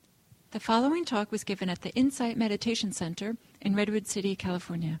The following talk was given at the Insight Meditation Center in Redwood City,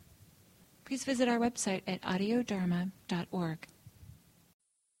 California. Please visit our website at audiodharma.org.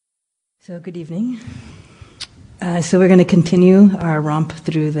 So good evening. So we're going to continue our romp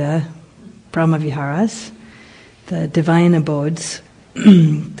through the Brahma-Viharas, the divine abodes,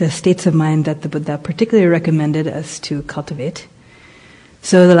 the states of mind that the Buddha particularly recommended us to cultivate.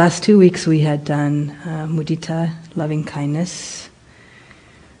 So the last 2 weeks we had done Mudita, loving kindness,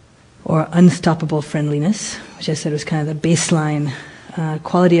 or unstoppable friendliness, which I said was kind of the baseline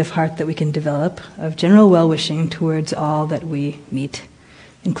quality of heart that we can develop, of general well-wishing towards all that we meet,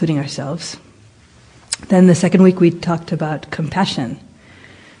 including ourselves. Then the second week we talked about compassion.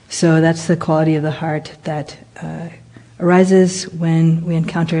 So that's the quality of the heart that arises when we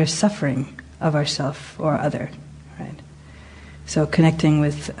encounter suffering of ourself or other, right? So connecting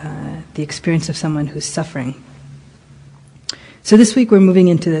with the experience of someone who's suffering. So this week we're moving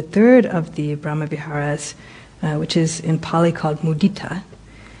into the third of the Brahma-Viharas, which is in Pali called Mudita.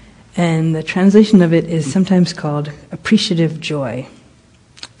 And the translation of it is sometimes called appreciative joy,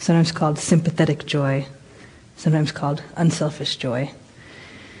 sometimes called sympathetic joy, sometimes called unselfish joy.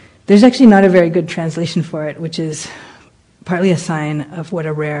 There's actually not a very good translation for it, which is partly a sign of what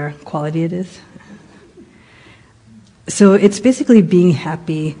a rare quality it is. So it's basically being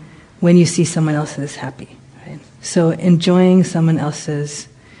happy when you see someone else is happy. So enjoying someone else's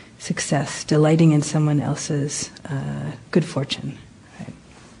success, delighting in someone else's good fortune. Right?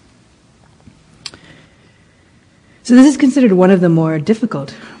 So this is considered one of the more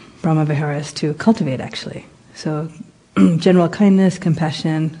difficult Brahma-Viharas to cultivate, actually. So general kindness,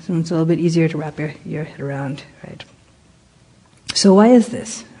 compassion, it's a little bit easier to wrap your head around. Right? So why is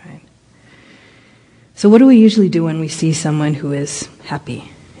this? Right? So what do we usually do when we see someone who is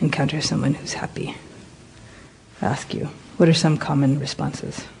happy, encounter someone who's happy? I ask you, what are some common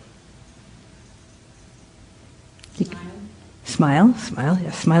responses? Smile. Smile,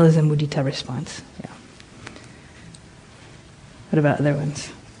 yeah. Smile is a mudita response. Yeah. What about other ones?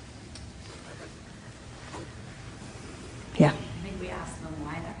 Yeah. I think we ask them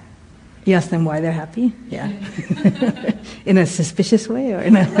why they're happy. You ask them why they're happy? Yeah. In a suspicious way, or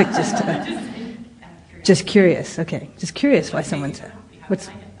in a like just curious? Okay, just curious why someone's happy. What's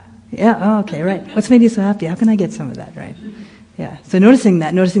Yeah, oh, okay, right. What's made you so happy? How can I get some of that, right? Yeah, so noticing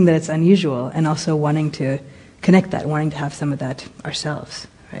that it's unusual, and also wanting to connect that, wanting to have some of that ourselves,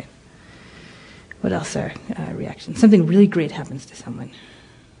 right? What else are reactions? Something really great happens to someone.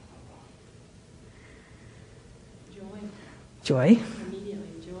 Joy?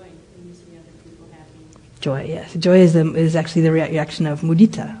 Immediately, joy when you see other people happy. Joy, yes. Joy is actually the reaction of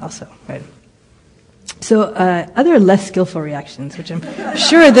mudita also, right? So other less skillful reactions, which I'm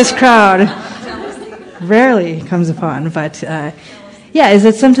sure this crowd rarely comes upon, but is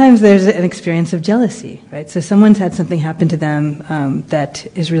that sometimes there's an experience of jealousy, right? So someone's had something happen to them that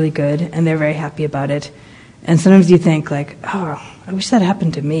is really good, and they're very happy about it. And sometimes you think like, oh, I wish that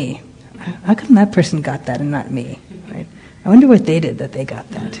happened to me. How come that person got that and not me, right? I wonder what they did that they got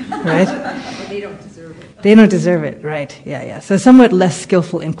that, right? Well, they don't deserve it. They don't deserve it, right? Yeah. So somewhat less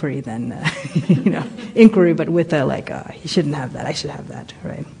skillful inquiry than, inquiry, but with a he shouldn't have that, I should have that,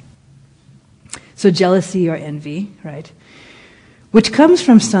 right? So jealousy or envy, right? Which comes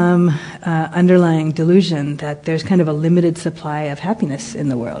from some underlying delusion that there's kind of a limited supply of happiness in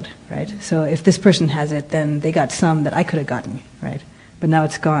the world, right? So if this person has it, then they got some that I could have gotten, right? But now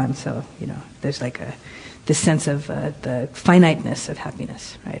it's gone, so, there's this sense of the finiteness of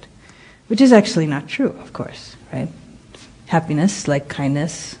happiness, right? Which is actually not true, of course, right? Happiness, like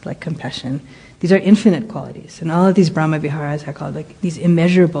kindness, like compassion, these are infinite qualities. And all of these Brahma-Viharas are called like these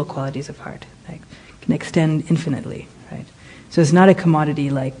immeasurable qualities of heart, like can extend infinitely, right? So it's not a commodity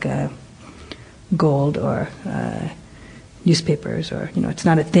like gold or newspapers, or, it's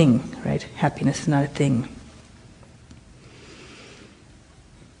not a thing, right? Happiness is not a thing.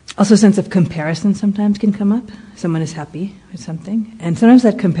 Also, a sense of comparison sometimes can come up. Someone is happy with something, and sometimes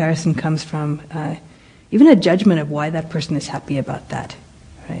that comparison comes from even a judgment of why that person is happy about that,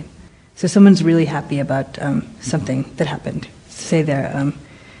 right? So someone's really happy about something that happened. Say their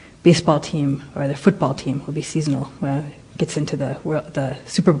baseball team or their football team will be seasonal, gets into the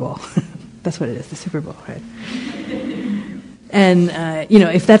Super Bowl. That's what it is, the Super Bowl, right? And,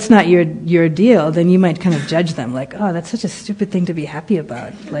 if that's not your deal, then you might kind of judge them like, oh, that's such a stupid thing to be happy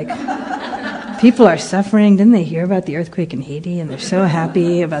about. Like, people are suffering. Didn't they hear about the earthquake in Haiti? And they're so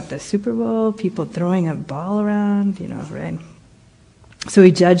happy about the Super Bowl, people throwing a ball around, right? So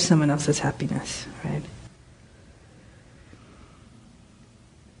we judge someone else's happiness, right?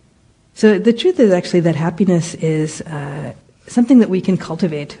 So the truth is actually that happiness is something that we can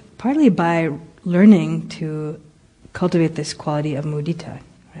cultivate partly by learning to cultivate this quality of mudita,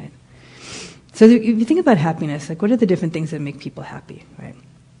 right? So if you think about happiness, like what are the different things that make people happy, right?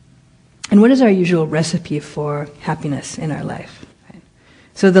 And what is our usual recipe for happiness in our life? Right?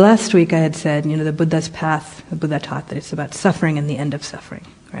 So the last week I had said, the Buddha's path, the Buddha taught that it's about suffering and the end of suffering,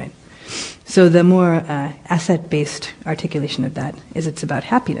 right? So the more asset-based articulation of that is it's about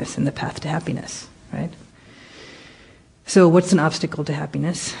happiness and the path to happiness, right? So what's an obstacle to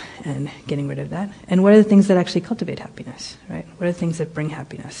happiness and getting rid of that? And what are the things that actually cultivate happiness, right? What are the things that bring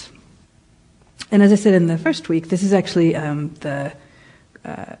happiness? And as I said in the first week, this is actually the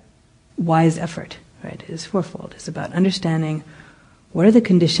wise effort, right? It is fourfold. It's about understanding what are the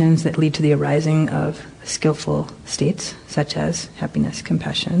conditions that lead to the arising of skillful states, such as happiness,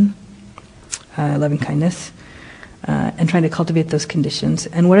 compassion, loving kindness, and trying to cultivate those conditions.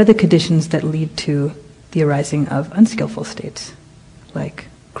 And what are the conditions that lead to the arising of unskillful states, like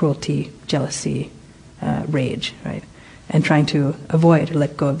cruelty, jealousy, rage, right? And trying to avoid or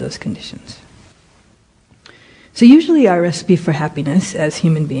let go of those conditions. So usually our recipe for happiness as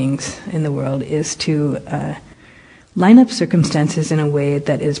human beings in the world is to line up circumstances in a way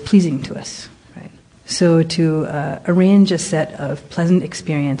that is pleasing to us, right? So to arrange a set of pleasant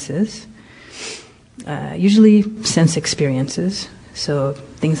experiences, usually sense experiences, so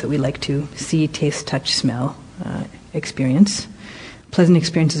things that we like to see, taste, touch, smell, experience, pleasant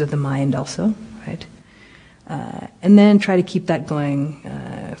experiences of the mind also, right? And then try to keep that going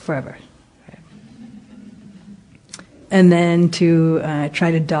forever. And then to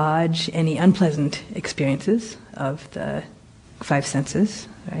try to dodge any unpleasant experiences of the five senses,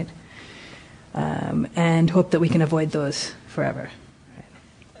 right? And hope that we can avoid those forever. Right?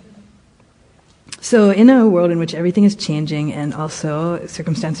 So in a world in which everything is changing and also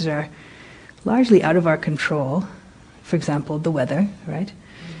circumstances are largely out of our control, for example, the weather, right?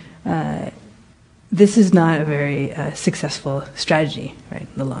 This is not a very successful strategy, right,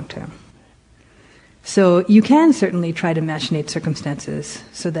 in the long term. So you can certainly try to machinate circumstances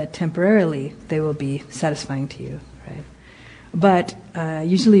so that temporarily they will be satisfying to you, right? But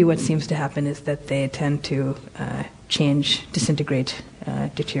usually what seems to happen is that they tend to change, disintegrate,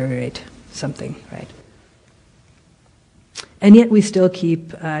 deteriorate something, right? And yet we still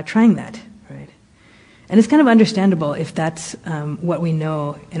keep trying that, right? And it's kind of understandable if that's what we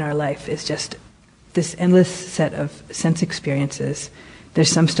know in our life is just this endless set of sense experiences. There's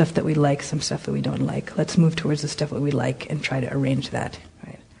some stuff that we like, some stuff that we don't like. Let's move towards the stuff that we like and try to arrange that.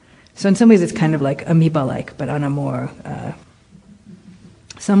 Right? So in some ways it's kind of like amoeba-like, but on a more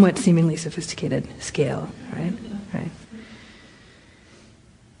somewhat seemingly sophisticated scale. Right? Right.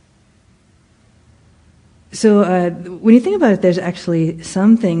 So when you think about it, there's actually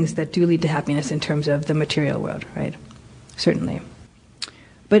some things that do lead to happiness in terms of the material world, right? Certainly.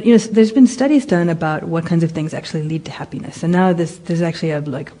 But there's been studies done about what kinds of things actually lead to happiness, and now there's actually a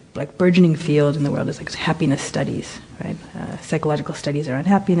like burgeoning field in the world is like happiness studies, right? Psychological studies around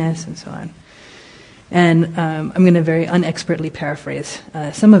happiness and so on. And I'm going to very unexpertly paraphrase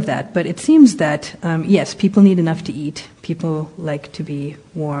some of that, but it seems that yes, people need enough to eat. People like to be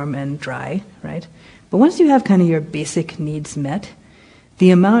warm and dry, right? But once you have kind of your basic needs met,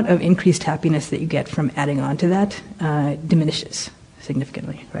 the amount of increased happiness that you get from adding on to that diminishes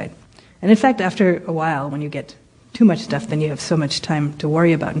significantly, right? And in fact, after a while, when you get too much stuff, then you have so much time to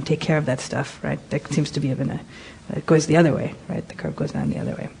worry about and take care of that stuff, right? That seems to be it goes the other way, right? The curve goes down the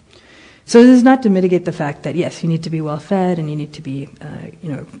other way. So this is not to mitigate the fact that, yes, you need to be well fed and you need to be,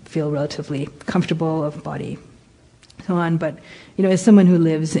 feel relatively comfortable of body, so on. But, as someone who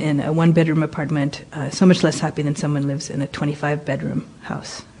lives in a one-bedroom apartment, so much less happy than someone who lives in a 25-bedroom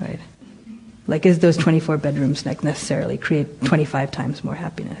house, right? Like, is those 24 bedrooms necessarily create 25 times more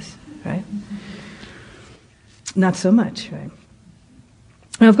happiness, right? Not so much, right?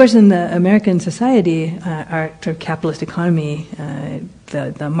 Now, of course, in the American society, our sort of capitalist economy,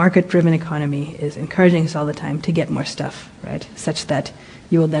 the market-driven economy is encouraging us all the time to get more stuff, right? Such that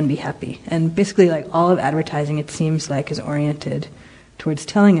you will then be happy. And basically, like all of advertising, it seems like, is oriented towards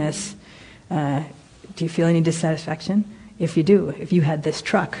telling us, do you feel any dissatisfaction? If you do, if you had this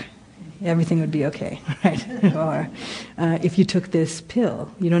truck, everything would be okay, right? Or if you took this pill,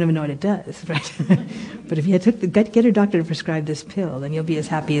 you don't even know what it does, right? But if you get a doctor to prescribe this pill, then you'll be as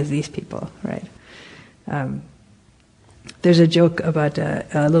happy as these people, right? There's a joke about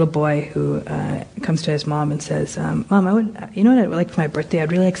a little boy who comes to his mom and says, "Mom, you know what I'd like for my birthday?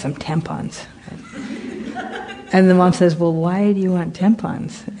 I'd really like some tampons." And the mom says, "Well, why do you want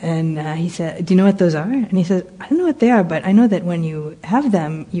tampons?" And he said, "Do you know what those are?" And he says, "I don't know what they are, but I know that when you have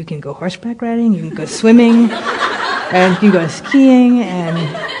them, you can go horseback riding, you can go swimming, and you can go skiing, and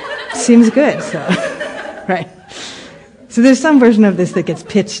seems good. So, right. So there's some version of this that gets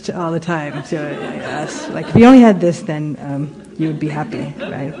pitched all the time to us. Like, if you only had this, then you would be happy,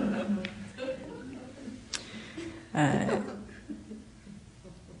 right?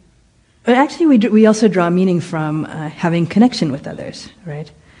 But actually, we also draw meaning from having connection with others,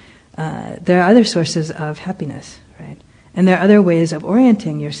 right? There are other sources of happiness, right? And there are other ways of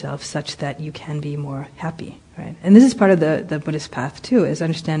orienting yourself such that you can be more happy, right? And this is part of the Buddhist path too, is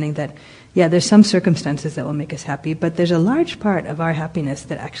understanding that, yeah, there's some circumstances that will make us happy, but there's a large part of our happiness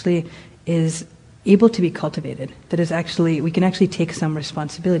that actually is able to be cultivated, that is actually, we can actually take some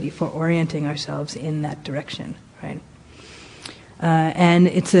responsibility for orienting ourselves in that direction, right? And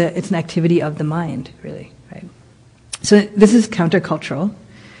it's an activity of the mind, really, right? So this is countercultural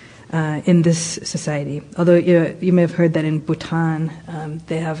in this society. Although you may have heard that in Bhutan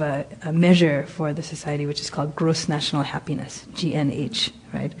they have a measure for the society which is called Gross National Happiness, GNH,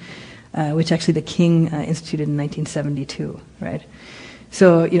 right? Which actually the king instituted in 1972, right?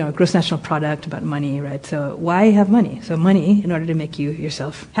 So, gross national product, about money, right? So why have money? So money, in order to make you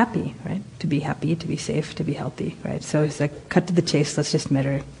yourself happy, right? To be happy, to be safe, to be healthy, right? So it's like, cut to the chase, let's just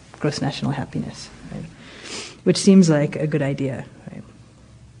measure gross national happiness, right? Which seems like a good idea, right?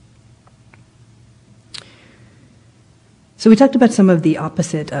 So we talked about some of the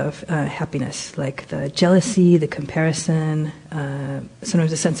opposite of happiness, like the jealousy, the comparison,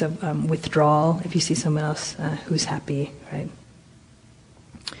 sometimes a sense of withdrawal if you see someone else who's happy, right?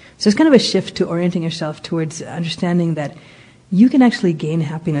 So it's kind of a shift to orienting yourself towards understanding that you can actually gain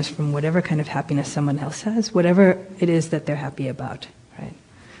happiness from whatever kind of happiness someone else has, whatever it is that they're happy about, right?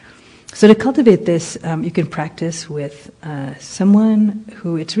 So to cultivate this, you can practice with someone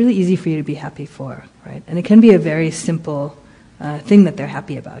who it's really easy for you to be happy for, right? And it can be a very simple thing that they're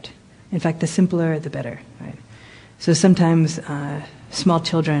happy about. In fact, the simpler, the better, right? So sometimes small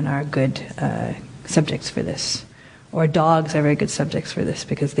children are good subjects for this. Or dogs are very good subjects for this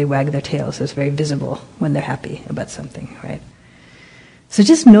because they wag their tails. So it's very visible when they're happy about something, right? So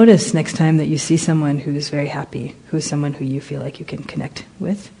just notice next time that you see someone who's very happy, who's someone who you feel like you can connect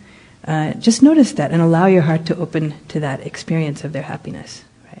with. Just notice that and allow your heart to open to that experience of their happiness,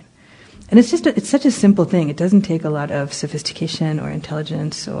 right? And it's such a simple thing. It doesn't take a lot of sophistication or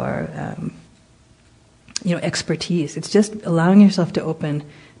intelligence or expertise. It's just allowing yourself to open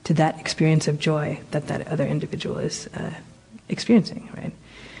to that experience of joy that other individual is experiencing, right?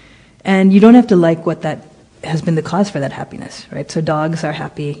 And you don't have to like what that has been the cause for that happiness, right? So dogs are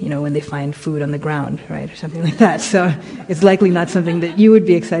happy, when they find food on the ground, right, or something like that. So it's likely not something that you would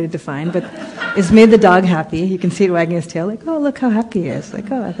be excited to find, but it's made the dog happy. You can see it wagging his tail, like, oh, look how happy he is.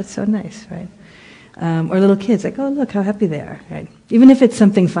 Like, oh, that's so nice, right? Or little kids, like, oh, look how happy they are, right? Even if it's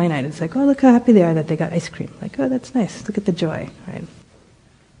something finite, it's like, oh, look how happy they are that they got ice cream. Like, oh, that's nice. Look at the joy, right?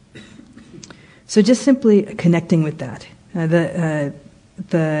 So just simply connecting with that. The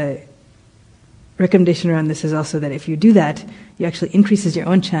recommendation around this is also that if you do that, you actually increases your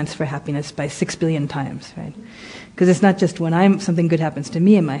own chance for happiness by 6 billion times, right? Because it's not just when something good happens to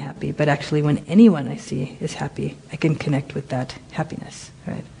me am I happy, but actually when anyone I see is happy, I can connect with that happiness,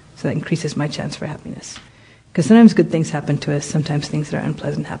 right? So that increases my chance for happiness. Because sometimes good things happen to us, sometimes things that are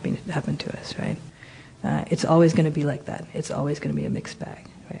unpleasant happen to us, right? It's always going to be like that. It's always going to be a mixed bag,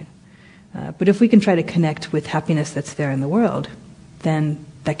 right? But if we can try to connect with happiness that's there in the world, then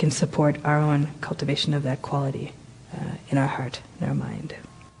that can support our own cultivation of that quality in our heart, in our mind.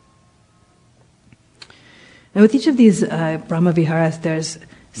 Now with each of these Brahma-Viharas, there's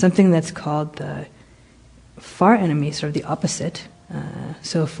something that's called the far enemy, sort of the opposite.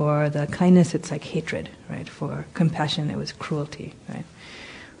 So for the kindness, it's like hatred, right? For compassion, it was cruelty, right?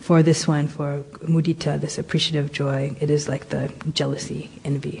 For this one, for mudita, this appreciative joy, it is like the jealousy,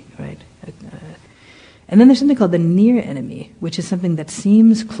 envy, right? And then there's something called the near enemy, which is something that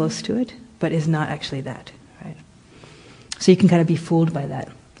seems close to it, but is not actually that, right? So you can kind of be fooled by that.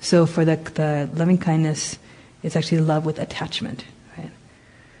 So for the loving kindness, it's actually love with attachment, right?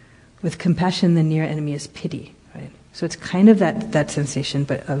 With compassion, the near enemy is pity, right? So it's kind of that sensation,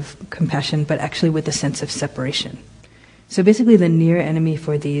 but of compassion, but actually with a sense of separation. So basically the near enemy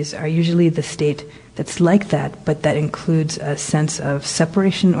for these are usually the state that's like that, but that includes a sense of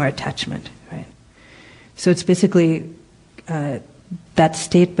separation or attachment, right? So it's basically that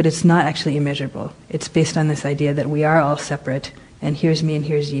state, but it's not actually immeasurable. It's based on this idea that we are all separate, and here's me and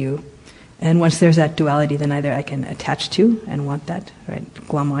here's you. And once there's that duality, then either I can attach to and want that, right,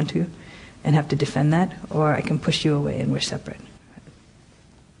 glom onto, and have to defend that, or I can push you away and we're separate.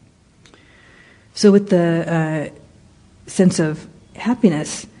 So with the sense of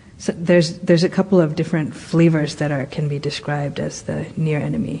happiness, so there's a couple of different flavors that can be described as the near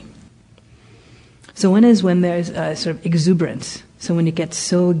enemy. So one is when there's a sort of exuberance. So when it gets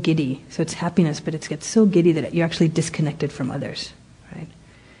so giddy, so it's happiness, but it gets so giddy that you're actually disconnected from others, right?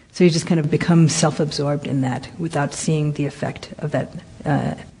 So you just kind of become self-absorbed in that without seeing the effect of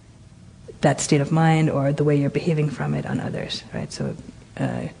that state of mind or the way you're behaving from it on others, right? So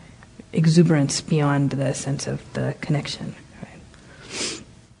exuberance beyond the sense of the connection, right?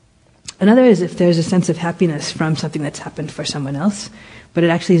 Another is if there's a sense of happiness from something that's happened for someone else, but it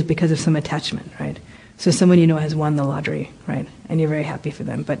actually is because of some attachment, right? So someone you know has won the lottery, right? And you're very happy for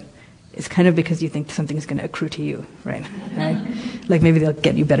them, but it's kind of because you think something's going to accrue to you, right? Like maybe they'll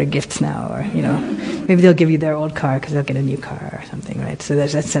get you better gifts now, or, maybe they'll give you their old car because they'll get a new car or something, right? So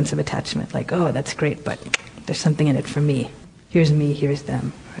there's that sense of attachment, like, oh, that's great, but there's something in it for me. Here's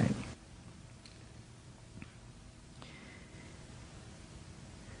them, right?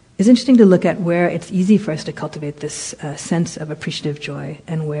 It's interesting to look at where it's easy for us to cultivate this sense of appreciative joy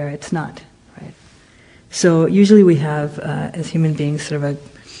and where it's not, right? So usually we have, as human beings, sort of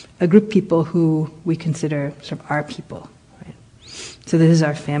a group of people who we consider sort of our people, right? So this is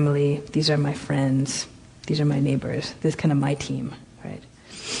our family, these are my friends, these are my neighbors, this is kind of my team, right?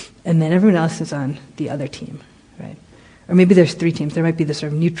 And then everyone else is on the other team, right? Or maybe there's 3 teams. There might be the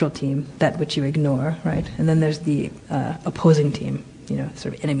sort of neutral team, that which you ignore, right? And then there's the opposing team,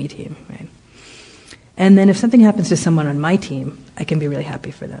 sort of enemy team, right? And then if something happens to someone on my team, I can be really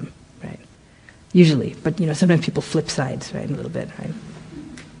happy for them, right? Usually, but sometimes people flip sides, right, a little bit,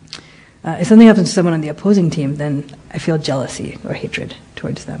 right? If something happens to someone on the opposing team, then I feel jealousy or hatred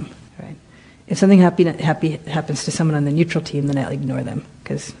towards them, right? If something happens to someone on the neutral team, then I'll ignore them,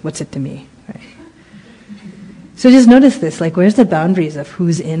 because what's it to me, right? So just notice this, like where's the boundaries of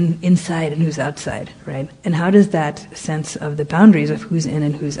who's inside and who's outside, right? And how does that sense of the boundaries of who's in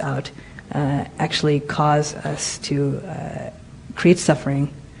and who's out actually cause us to create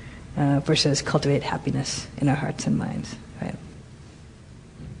suffering versus cultivate happiness in our hearts and minds, right?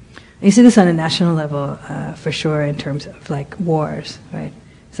 And you see this on a national level for sure in terms of like wars, right?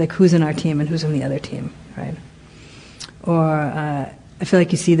 It's like who's in our team and who's on the other team, right? Or I feel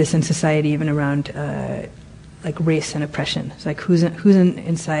like you see this in society even around like race and oppression. It's like who's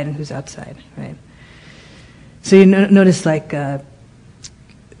inside and who's outside, right? So you notice like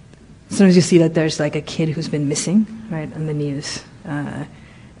sometimes you see that there's like a kid who's been missing, right, on the news.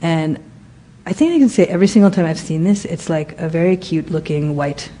 And I think I can say every single time I've seen this, it's like a very cute-looking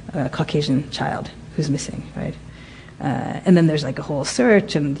white Caucasian child who's missing, right? And then there's like a whole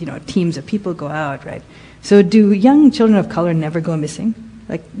search, and teams of people go out, right? So do young children of color never go missing?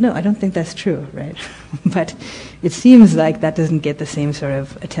 Like, no, I don't think that's true, right? But it seems like that doesn't get the same sort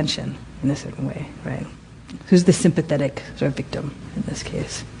of attention in a certain way, right? Who's the sympathetic sort of victim in this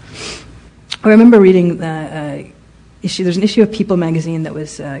case? I remember reading the issue. There's an issue of People magazine that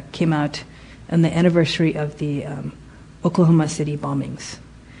was came out on the anniversary of the Oklahoma City bombings,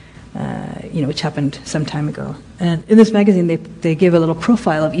 which happened some time ago. And in this magazine, they gave a little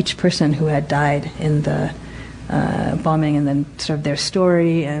profile of each person who had died in the bombing, and then sort of their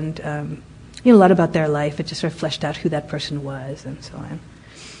story, and a lot about their life. It just sort of fleshed out who that person was, and so on.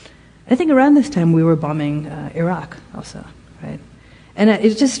 I think around this time we were bombing Iraq also, right? And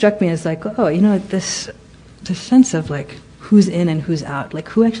it just struck me as like, this sense of like who's in and who's out, like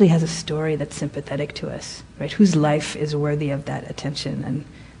who actually has a story that's sympathetic to us, right? Whose life is worthy of that attention and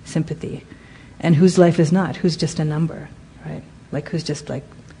sympathy, and whose life is not, who's just a number, right? Like who's just like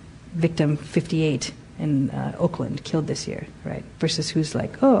victim 58 in Oakland, killed this year, right? Versus who's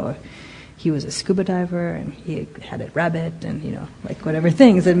like, oh, he was a scuba diver and he had a rabbit and, like whatever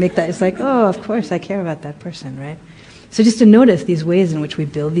things that make that, it's like, oh, of course I care about that person, right? So just to notice these ways in which we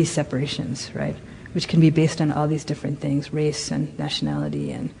build these separations, right? Which can be based on all these different things, race and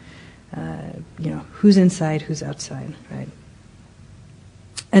nationality and, who's inside, who's outside, right?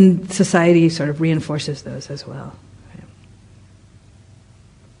 And society sort of reinforces those as well.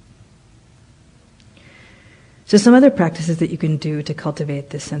 So some other practices that you can do to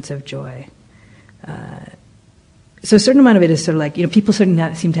cultivate this sense of joy. So a certain amount of it is sort of like, people seem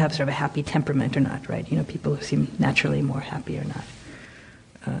to have sort of a happy temperament or not, right? People who seem naturally more happy or not.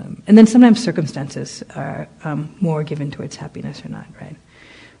 And then sometimes circumstances are more given towards happiness or not, right?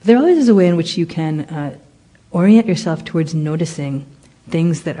 But there always is a way in which you can orient yourself towards noticing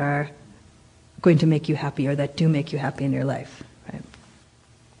things that are going to make you happy or that do make you happy in your life, right?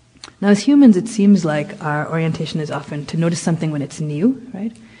 Now, as humans, it seems like our orientation is often to notice something when it's new,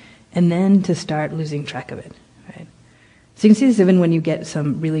 right? And then to start losing track of it, right? So you can see this even when you get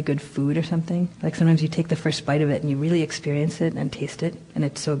some really good food or something. Like sometimes you take the first bite of it and you really experience it and taste it, and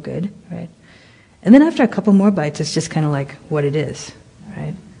it's so good, right? And then after a couple more bites, it's just kind of like what it is,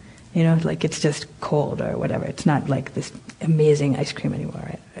 right? Like it's just cold or whatever. It's not like this amazing ice cream anymore,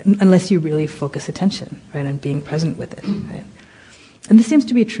 right? Unless you really focus attention, right, on being present with it, right? And this seems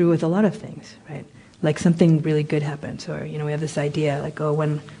to be true with a lot of things, right? Like something really good happens, or we have this idea like, oh,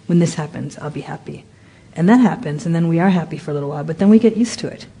 when this happens, I'll be happy, and that happens, and then we are happy for a little while, but then we get used to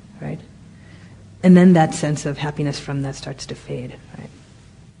it, right? And then that sense of happiness from that starts to fade, right?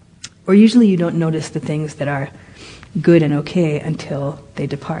 Or usually you don't notice the things that are good and okay until they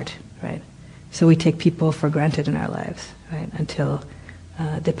depart, right? So we take people for granted in our lives, right, until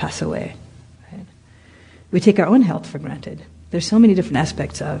they pass away, right? We take our own health for granted. There's so many different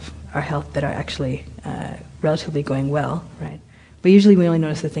aspects of our health that are actually relatively going well, right? But usually we only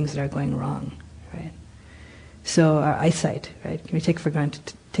notice the things that are going wrong, right? So our eyesight, right? Can we take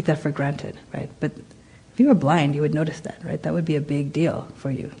that for granted, right? But if you were blind, you would notice that, right? That would be a big deal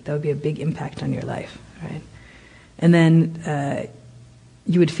for you. That would be a big impact on your life, right? And then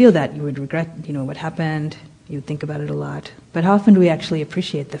you would feel that, you would regret, what happened, you would think about it a lot. But how often do we actually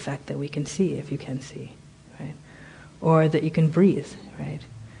appreciate the fact that we can see, if you can see, right? Or that you can breathe, right?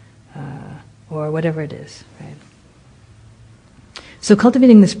 Or whatever it is, right? So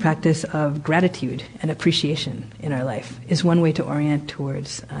cultivating this practice of gratitude and appreciation in our life is one way to orient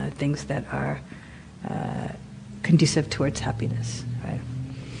towards things that are conducive towards happiness, right?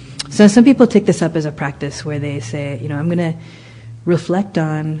 So some people take this up as a practice where they say, I'm going to reflect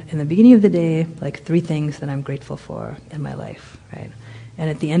on, in the beginning of the day, like 3 things that I'm grateful for in my life, right? And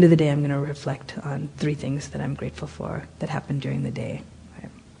at the end of the day, I'm going to reflect on 3 things that I'm grateful for that happened during the day,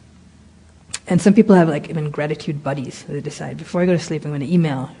 right? And some people have like even gratitude buddies. They decide, before I go to sleep, I'm going to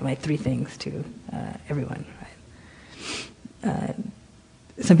email my 3 things to everyone, right?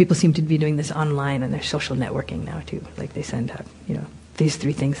 Some people seem to be doing this online on their social networking now too. Like they send out, these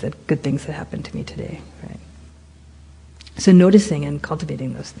 3 things good things that happened to me today, right? So noticing and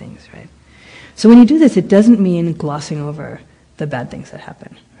cultivating those things, right? So when you do this, it doesn't mean glossing over the bad things that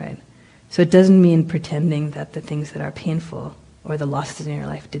happen, right? So it doesn't mean pretending that the things that are painful or the losses in your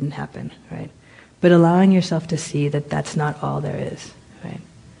life didn't happen, right? But allowing yourself to see that that's not all there is, right?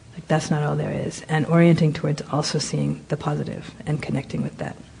 Like that's not all there is, and orienting towards also seeing the positive and connecting with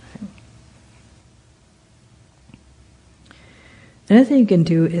that. Right? Another thing you can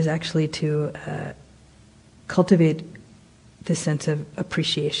do is actually to cultivate this sense of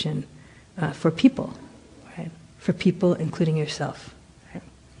appreciation for people, right? For people, including yourself. Right?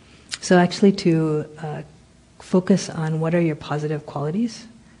 So actually to focus on what are your positive qualities,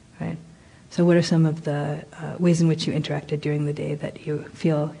 right? So what are some of the ways in which you interacted during the day that you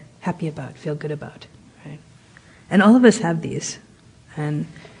feel happy about, feel good about, right? And all of us have these. And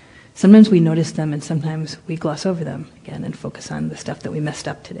sometimes we notice them and sometimes we gloss over them again and focus on the stuff that we messed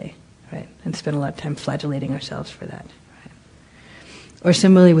up today, right? And spend a lot of time flagellating ourselves for that. Or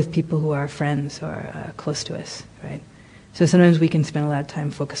similarly with people who are friends or close to us, right? So sometimes we can spend a lot of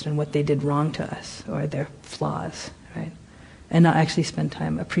time focused on what they did wrong to us or their flaws, right? And not actually spend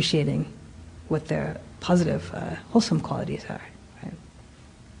time appreciating what their positive, wholesome qualities are, right?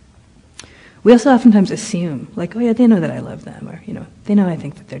 We also oftentimes assume, like, oh yeah, they know that I love them, or, they know I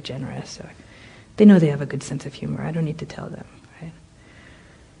think that they're generous, or they know they have a good sense of humor, I don't need to tell them, right?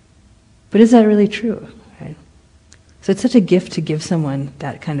 But is that really true, right? So it's such a gift to give someone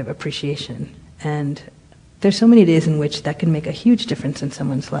that kind of appreciation. And there's so many days in which that can make a huge difference in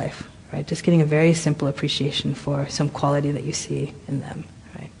someone's life, right? Just getting a very simple appreciation for some quality that you see in them,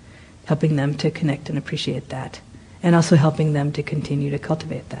 right? Helping them to connect and appreciate that. And also helping them to continue to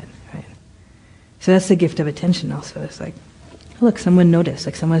cultivate that, right? So that's the gift of attention also. It's like, oh, look, someone noticed,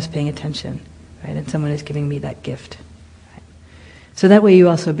 like someone is paying attention, right? And someone is giving me that gift. So that way you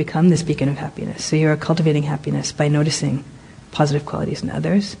also become this beacon of happiness. So you're cultivating happiness by noticing positive qualities in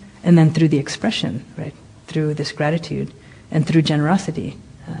others, and then through the expression, right, through this gratitude, and through generosity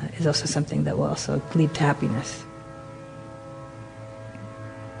is also something that will also lead to happiness.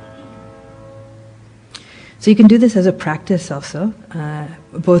 So you can do this as a practice also,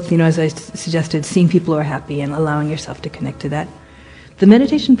 both, as I suggested, seeing people who are happy and allowing yourself to connect to that. The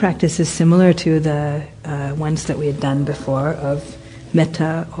meditation practice is similar to the ones that we had done before of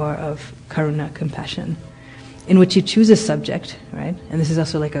metta or of karuna, compassion, in which you choose a subject, right? And this is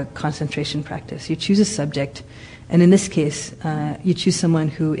also like a concentration practice. You choose a subject, and in this case, you choose someone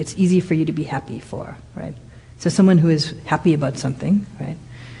who it's easy for you to be happy for, right? So someone who is happy about something, right?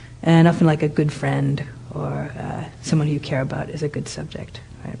 And often like a good friend or someone who you care about is a good subject,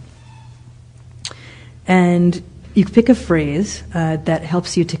 right? And you pick a phrase that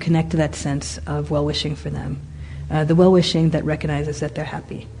helps you to connect to that sense of well-wishing for them. The well-wishing that recognizes that they're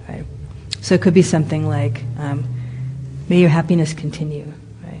happy, right? So it could be something like, may your happiness continue,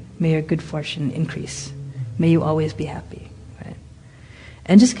 right? May your good fortune increase. May you always be happy, right?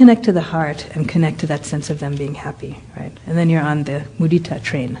 And just connect to the heart and connect to that sense of them being happy, right? And then you're on the Mudita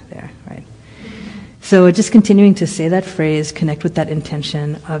train there, right? So just continuing to say that phrase, connect with that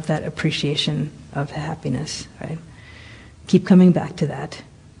intention of that appreciation of the happiness, right? Keep coming back to that,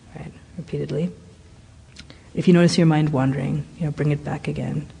 right? Repeatedly. If you notice your mind wandering, bring it back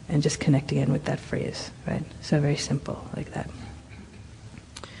again and just connect again with that phrase, right? So very simple, like that.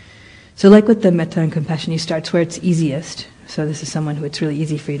 So like with the metta and compassion, you start where it's easiest. So this is someone who it's really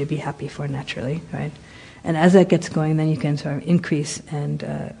easy for you to be happy for naturally, right? And as that gets going, then you can sort of increase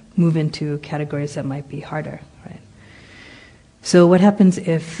and move into categories that might be harder, right? So what happens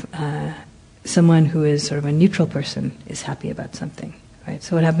if someone who is sort of a neutral person is happy about something, right?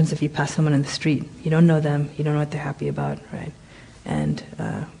 So what happens if you pass someone in the street? You don't know them, you don't know what they're happy about, right? And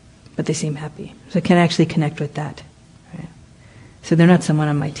but they seem happy. So can I actually connect with that, right? So they're not someone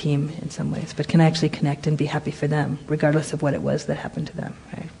on my team in some ways, but can I actually connect and be happy for them, regardless of what it was that happened to them,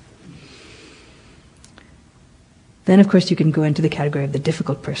 right? Then, of course, you can go into the category of the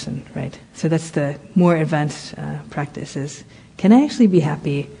difficult person, right? So that's the more advanced practice is, can I actually be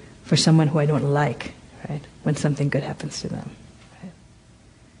happy for someone who I don't like, right, when something good happens to them, right?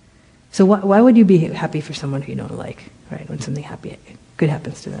 So why would you be happy for someone who you don't like, right, when something good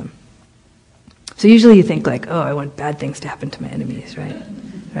happens to them? So usually you think like, oh, I want bad things to happen to my enemies, right?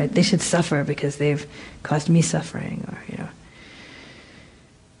 Right? They should suffer because they've caused me suffering, or,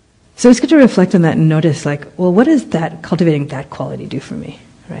 So it's good to reflect on that and notice, like, well, what does that, cultivating that quality do for me,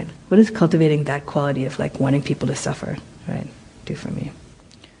 right? What does cultivating that quality of, like, wanting people to suffer, right, do for me?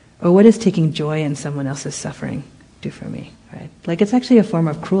 Or what does taking joy in someone else's suffering do for me, right? Like, it's actually a form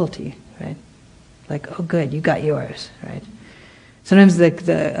of cruelty, right? Like, oh, good, you got yours, right? Sometimes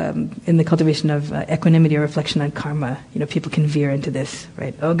in the cultivation of equanimity or reflection on karma, people can veer into this,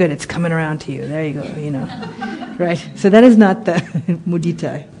 right? Oh, good, it's coming around to you. There you go, right? So that is not the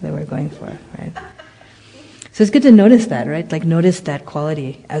mudita that we're going for, right? So it's good to notice that, right? Like notice that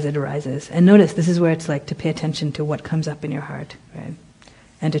quality as it arises, and notice this is where it's like to pay attention to what comes up in your heart, right?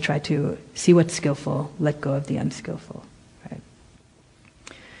 And to try to see what's skillful, let go of the unskillful.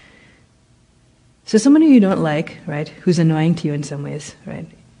 So someone who you don't like, right, who's annoying to you in some ways, right,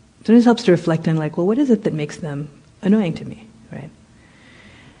 sometimes helps to reflect on like, well, what is it that makes them annoying to me, right?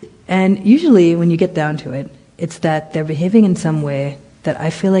 And usually when you get down to it, it's that they're behaving in some way that I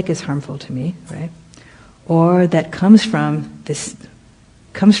feel like is harmful to me, right? Or that comes from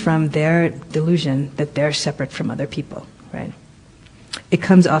their delusion that they're separate from other people, right? It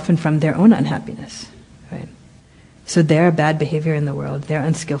comes often from their own unhappiness, right? So their bad behavior in the world, their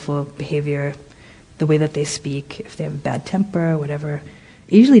unskillful behavior, the way that they speak, if they have a bad temper, whatever,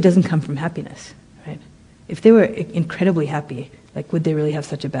 it usually doesn't come from happiness, right? If they were incredibly happy, like, would they really have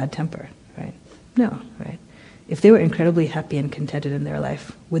such a bad temper, right? No, right? If they were incredibly happy and contented in their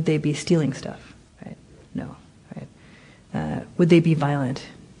life, would they be stealing stuff, right? No, right? Would they be violent,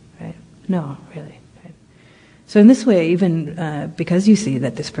 right? No, really, right? So in this way, even because you see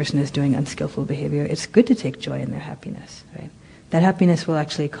that this person is doing unskillful behavior, it's good to take joy in their happiness, right? That happiness will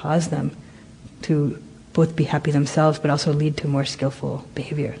actually cause them to both be happy themselves, but also lead to more skillful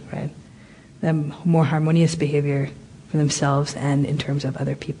behavior, right? More harmonious behavior for themselves and in terms of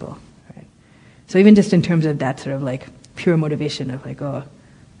other people, right? So even just in terms of that sort of like pure motivation of like, oh,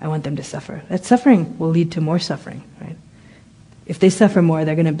 I want them to suffer. That suffering will lead to more suffering, right? If they suffer more,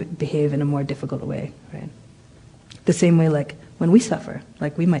 they're going to behave in a more difficult way, right? The same way like when we suffer,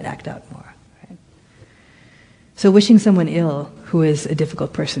 like we might act out more. So wishing someone ill who is a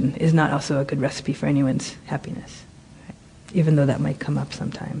difficult person is not also a good recipe for anyone's happiness, right? Even though that might come up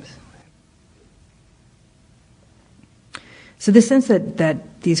sometimes. So the sense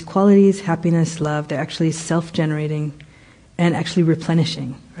that these qualities, happiness, love, they're actually self-generating and actually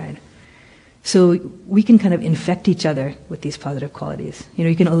replenishing, right? So we can kind of infect each other with these positive qualities.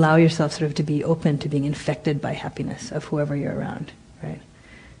 You can allow yourself sort of to be open to being infected by happiness of whoever you're around, right?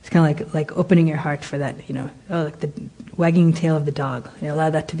 It's kind of like opening your heart for that, like the wagging tail of the dog.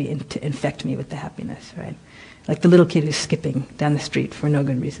 Allow that to infect me with the happiness, right? Like the little kid who's skipping down the street for no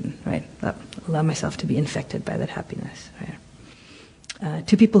good reason, right? Allow myself to be infected by that happiness, right?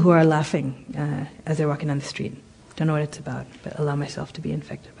 Two people who are laughing as they're walking down the street. Don't know what it's about, but allow myself to be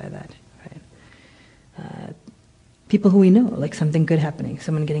infected by that, right? People who we know, like something good happening,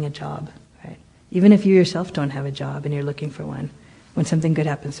 someone getting a job, right? Even if you yourself don't have a job and you're looking for one, when something good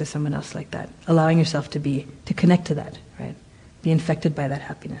happens to someone else like that, allowing yourself to connect to that, right? Be infected by that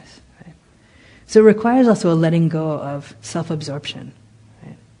happiness, right? So it requires also a letting go of self-absorption,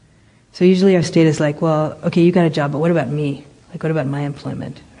 right? So usually our state is like, well, okay, you got a job, but what about me? Like, what about my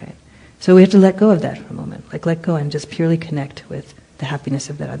employment, right? So we have to let go of that for a moment. Like let go and just purely connect with the happiness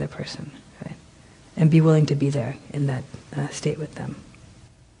of that other person, right? And be willing to be there in that state with them.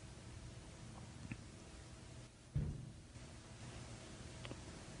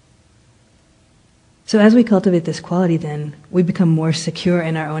 So as we cultivate this quality then, we become more secure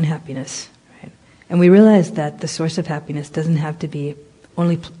in our own happiness, right? And we realize that the source of happiness doesn't have to be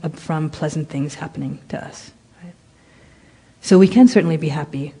only from pleasant things happening to us, right? So we can certainly be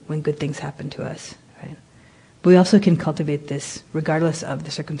happy when good things happen to us, right? But we also can cultivate this regardless of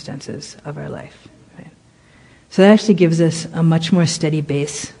the circumstances of our life, right? So that actually gives us a much more steady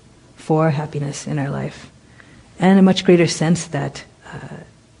base for happiness in our life, and a much greater sense that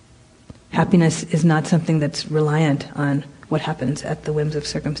happiness is not something that's reliant on what happens at the whims of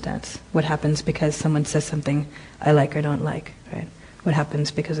circumstance. What happens because someone says something I like or don't like, right? What happens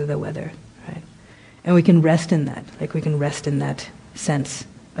because of the weather, right? And we can rest in that, like we can rest in that sense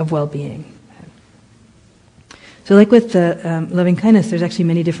of well-being. Right? So like with the loving kindness, there's actually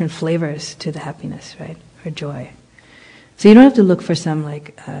many different flavors to the happiness, right? Or joy. So you don't have to look for some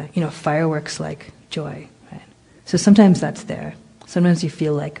fireworks like joy, right? So sometimes that's there. Sometimes you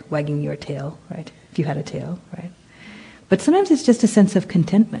feel like wagging your tail, right? If you had a tail, right? But sometimes it's just a sense of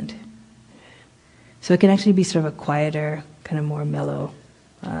contentment. So it can actually be sort of a quieter, kind of more mellow,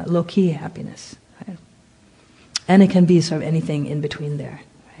 low-key happiness, right? And it can be sort of anything in between there,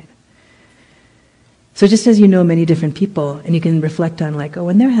 right? So just as you know many different people, and you can reflect on like, oh,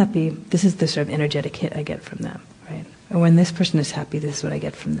 when they're happy, this is the sort of energetic hit I get from them, right? Or when this person is happy, this is what I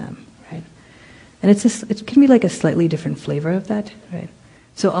get from them, right? And it can be like a slightly different flavor of that, right?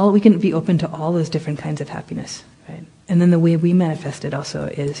 So we can be open to all those different kinds of happiness, right? And then the way we manifest it also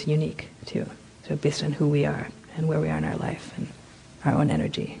is unique too. So based on who we are and where we are in our life and our own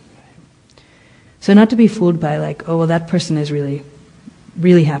energy. Right? So not to be fooled by like, oh, well, that person is really,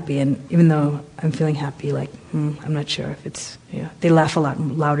 really happy, and even though I'm feeling happy, like, I'm not sure if it's, they laugh a lot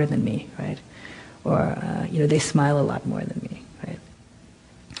louder than me, right? Or, they smile a lot more than me, right?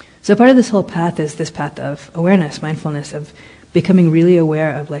 So part of this whole path is this path of awareness, mindfulness, of becoming really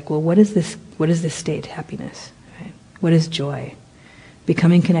aware of like, well, what is this state, happiness, right? What is joy?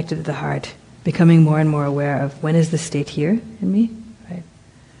 Becoming connected to the heart, becoming more and more aware of when is this state here in me, right?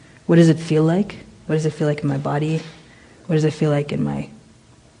 What does it feel like? What does it feel like in my body? What does it feel like in my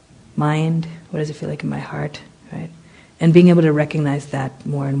mind? What does it feel like in my heart, right? And being able to recognize that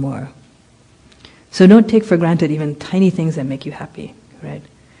more and more. So don't take for granted even tiny things that make you happy, right?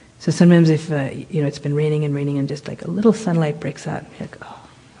 So sometimes if, it's been raining and just like a little sunlight breaks out, you're like, oh,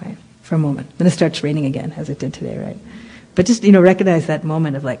 right, for a moment. Then it starts raining again, as it did today, right? But just, recognize that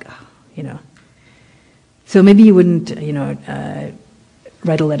moment of like, oh, So maybe you wouldn't,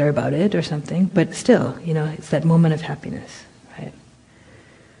 write a letter about it or something, but still, it's that moment of happiness, right?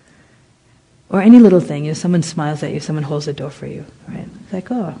 Or any little thing, someone smiles at you, someone holds the door for you, right? It's like,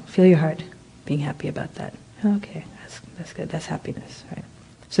 oh, feel your heart being happy about that. Oh, okay, that's good, that's happiness, right?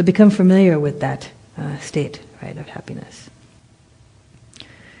 So become familiar with that state, right, of happiness.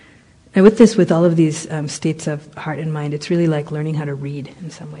 And with all of these states of heart and mind, it's really like learning how to read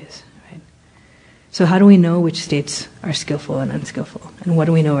in some ways, right? So how do we know which states are skillful and unskillful? And what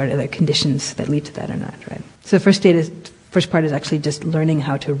do we know are the conditions that lead to that or not, right? So the first part is actually just learning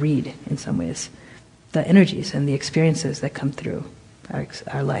how to read in some ways the energies and the experiences that come through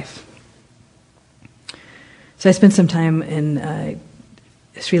our life. So I spent some time in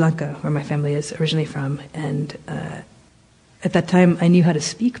Sri Lanka, where my family is originally from, and at that time I knew how to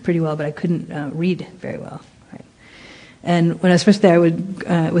speak pretty well, but I couldn't read very well. Right? And when I was first there,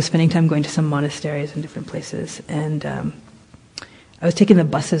 I was spending time going to some monasteries and different places, and I was taking the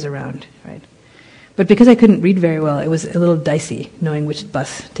buses around, right? But because I couldn't read very well, it was a little dicey knowing which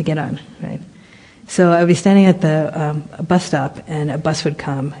bus to get on, right? So I would be standing at the bus stop, and a bus would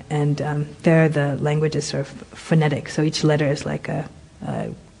come, and there the language is sort of phonetic, so each letter is like a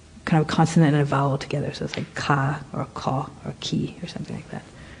kind of consonant and a vowel together. So it's like ka or ka or ki or something like that.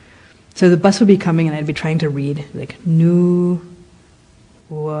 So the bus would be coming and I'd be trying to read like nu,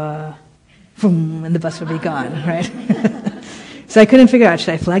 wa, boom, and the bus would be gone, right? So I couldn't figure out,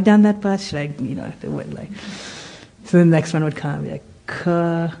 should I flag down that bus? Should I, it would like. So the next one would come, be like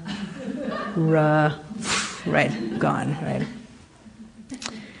ka, ra, right, gone, right?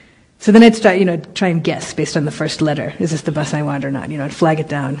 So then I'd start, try and guess based on the first letter. Is this the bus I want or not? I'd flag it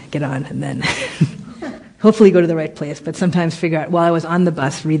down, get on, and then hopefully go to the right place. But sometimes figure out, while I was on the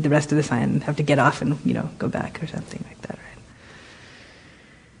bus, read the rest of the sign, and have to get off and, go back or something like that, right?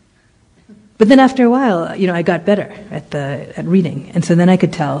 But then after a while, I got better at reading. And so then I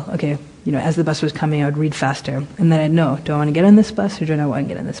could tell, okay, as the bus was coming, I would read faster, and then I'd know, do I want to get on this bus or do I not want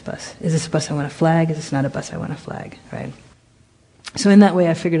to get on this bus? Is this a bus I want to flag? Is this not a bus I want to flag, right? So in that way,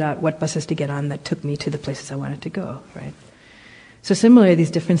 I figured out what buses to get on that took me to the places I wanted to go, right? So similarly,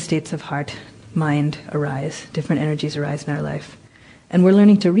 these different states of heart, mind arise, different energies arise in our life, and we're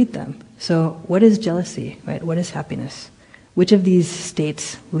learning to read them. So what is jealousy, right? What is happiness? Which of these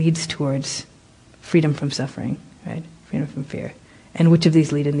states leads towards freedom from suffering, right? Freedom from fear. And which of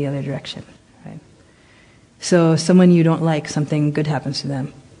these lead in the other direction, right? So someone you don't like, something good happens to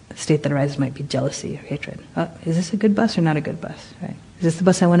them. A state that arises might be jealousy or hatred. Is this a good bus or not a good bus, right? Is this the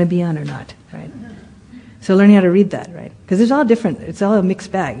bus I want to be on or not, right? So learning how to read that, right? Because it's all different. It's all a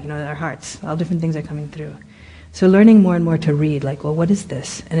mixed bag, our hearts. All different things are coming through. So learning more and more to read, like, well, what is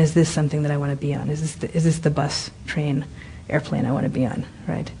this? And is this something that I want to be on? Is this the bus, train, airplane I want to be on,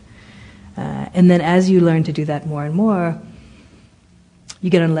 right? And then as you learn to do that more and more, you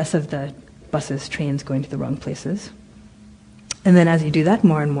get on less of the buses, trains going to the wrong places. And then as you do that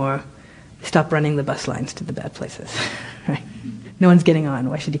more and more, you stop running the bus lines to the bad places, right? No one's getting on.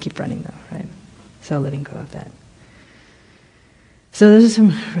 Why should you keep running them, right? So letting go of that. So those are some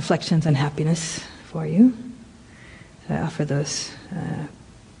reflections on happiness for you. I offer those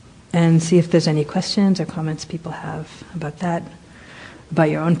and see if there's any questions or comments people have about that, about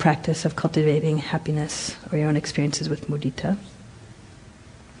your own practice of cultivating happiness or your own experiences with mudita.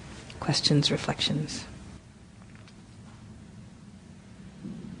 Questions, reflections.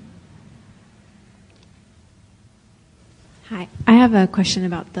 Hi. I have a question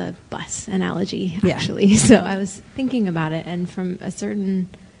about the bus analogy, actually. Yeah. So I was thinking about it, and from a certain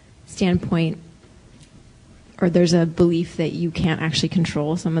standpoint, or there's a belief that you can't actually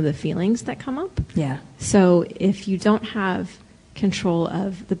control some of the feelings that come up. Yeah. So if you don't have control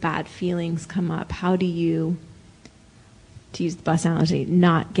of the bad feelings come up, how do you, to use the bus analogy,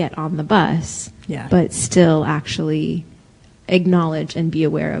 not get on the bus, but still actually acknowledge and be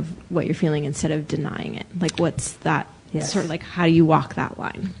aware of what you're feeling instead of denying it? Like, what's that? Yes. Sort of like, how do you walk that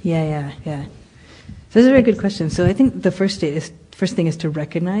line? Yeah. So that's a very good question. So I think the first thing is to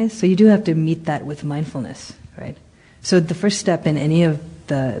recognize. So you do have to meet that with mindfulness, right? So the first step in any of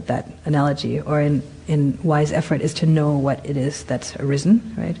that analogy or in wise effort is to know what it is that's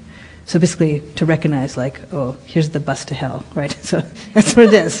arisen, right? So basically to recognize, like, oh, here's the bus to hell, right? So that's what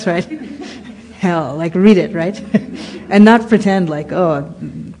it is, right? Hell, like, read it, right? And not pretend like, oh,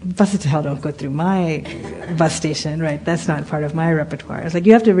 buses to hell don't go through my bus station, right? That's not part of my repertoire. It's like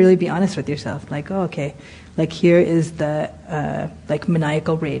you have to really be honest with yourself. Like, oh, okay, like here is the like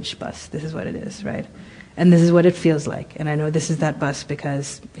maniacal rage bus. This is what it is, right? And this is what it feels like. And I know this is that bus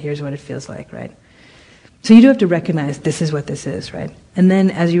because here's what it feels like, right? So you do have to recognize this is what this is, right? And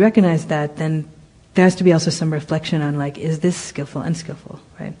then as you recognize that, then there has to be also some reflection on, like, is this skillful, unskillful,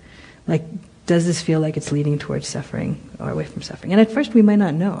 right? Like, does this feel like it's leading towards suffering or away from suffering? And at first we might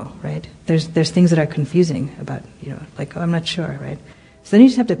not know, right? There's things that are confusing about, like, oh, I'm not sure, right? So then you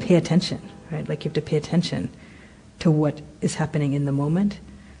just have to pay attention, right? Like, you have to pay attention to what is happening in the moment,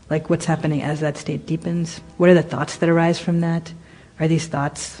 like what's happening as that state deepens. What are the thoughts that arise from that? Are these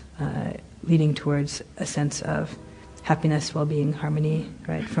thoughts leading towards a sense of happiness, well-being, harmony,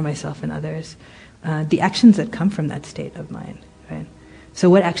 right, for myself and others? The actions that come from that state of mind, right? So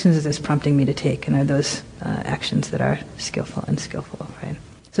what actions is this prompting me to take, and are those actions that are skillful, unskillful, right?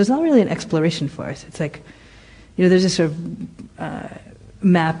 So it's all really an exploration for us. It's like, there's this sort of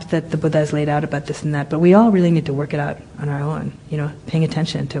map that the Buddha has laid out about this and that, but we all really need to work it out on our own, paying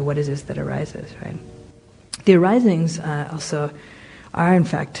attention to what it is that arises, right? The arisings also are, in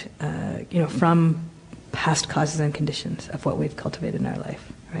fact, from past causes and conditions of what we've cultivated in our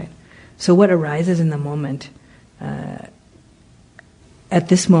life, right? So what arises in the moment, at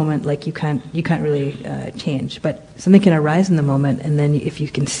this moment, like, you can't really change, but something can arise in the moment, and then if you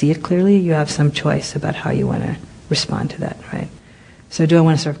can see it clearly, you have some choice about how you want to respond to that, right? So do I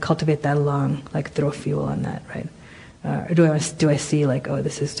want to sort of cultivate that along, like throw fuel on that, right? Or do I see, like, oh,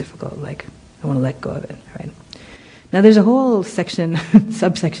 this is difficult, like, I want to let go of it, right? Now there's a whole section,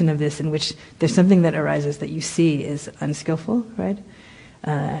 subsection of this in which there's something that arises that you see is unskillful, right?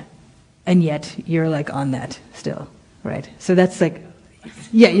 And yet you're, like, on that still, right? So that's like,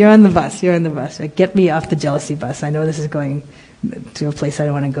 yeah, you're on the bus, right? Get me off the jealousy bus. I know this is going to a place I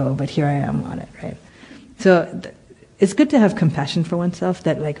don't want to go, but here I am on it, right? So it's good to have compassion for oneself,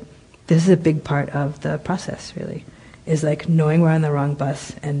 that, like, this is a big part of the process, really, is like knowing we're on the wrong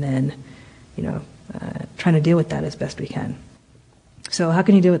bus and then, trying to deal with that as best we can. So how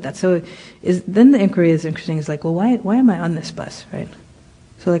can you deal with that? So then the inquiry is interesting, is like, well, why am I on this bus, right?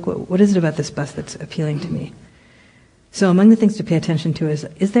 So, like, what is it about this bus that's appealing to me? So among the things to pay attention to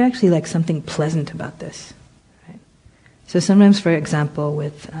is there actually like something pleasant about this? Right? So sometimes, for example,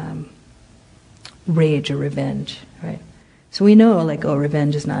 with rage or revenge, right? So we know, like, oh,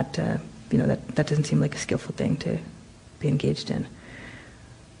 revenge is not, that doesn't seem like a skillful thing to be engaged in.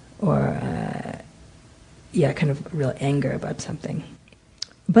 Or, kind of real anger about something.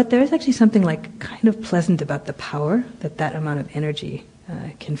 But there is actually something like kind of pleasant about the power that amount of energy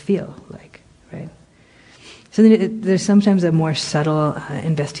can feel like, right? So there's sometimes a more subtle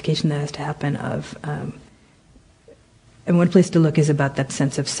investigation that has to happen of, and one place to look is about that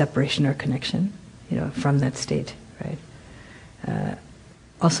sense of separation or connection, from that state, right?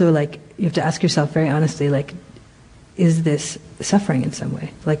 Also, like, you have to ask yourself very honestly, like, is this suffering in some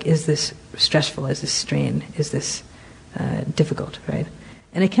way? Like, is this stressful? Is this strain? Is this difficult, right?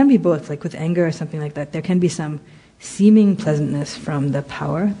 And it can be both, like with anger or something like that. There can be some seeming pleasantness from the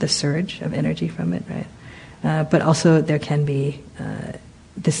power, the surge of energy from it, right? But also there can be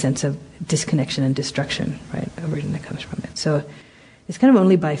this sense of disconnection and destruction, right? Aversion that comes from it. So it's kind of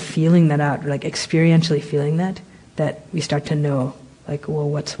only by feeling that out, like experientially feeling that we start to know, like, well,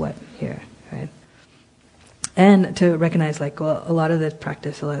 what's what here, right? And to recognize, like, well, a lot of the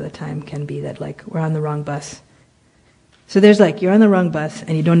practice, a lot of the time can be that, like, we're on the wrong bus. So there's, like, you're on the wrong bus,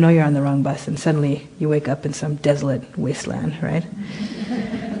 and you don't know you're on the wrong bus, and suddenly you wake up in some desolate wasteland, right?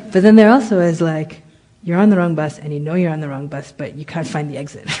 But then there also is, like, you're on the wrong bus, and you know you're on the wrong bus, but you can't find the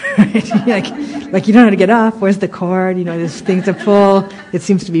exit, right? like you don't know how to get off. Where's the cord? There's things to pull. It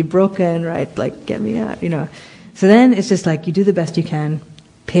seems to be broken, right? Like, get me out, So then it's just like you do the best you can,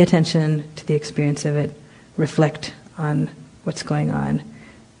 pay attention to the experience of it, reflect on what's going on,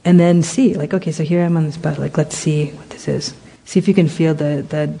 and then see, like, okay, so here I'm on this bus, like, let's see what this is. See if you can feel the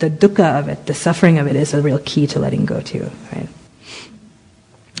dukkha of it, the suffering of it is a real key to letting go too, right?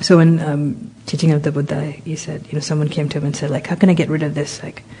 So when teaching of the Buddha, he said, someone came to him and said, like, how can I get rid of this,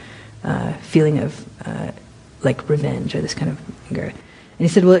 like, feeling of, like, revenge or this kind of anger? And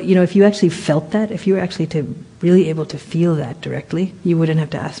he said, well, if you actually felt that, if you were actually really able to feel that directly, you wouldn't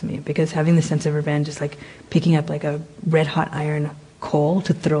have to ask me, because having the sense of revenge is like picking up like a red-hot iron coal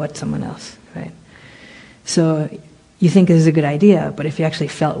to throw at someone else, right? So you think this is a good idea, but if you actually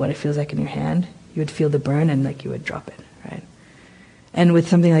felt what it feels like in your hand, you would feel the burn and, like, you would drop it, right? And with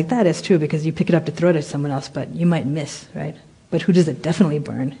something like that, it's true, because you pick it up to throw it at someone else, but you might miss, right? But who does it definitely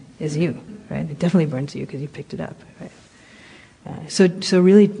burn is you, right? It definitely burns you because you picked it up, right? So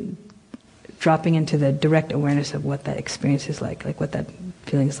really dropping into the direct awareness of what that experience is like what that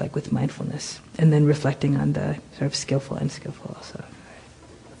feeling is like with mindfulness, and then reflecting on the sort of skillful and unskillful also.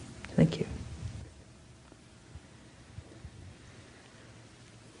 Right? Thank you.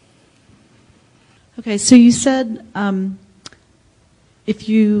 Okay, so you said if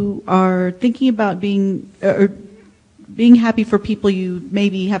you are thinking about being happy for people you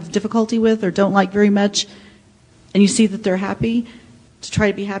maybe have difficulty with or don't like very much, and you see that they're happy, to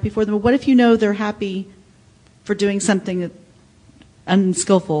try to be happy for them. But what if you know they're happy for doing something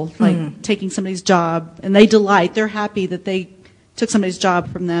unskillful, like taking somebody's job, and they delight, they're happy that they took somebody's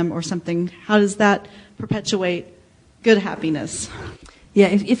job from them or something? How does that perpetuate good happiness? Yeah,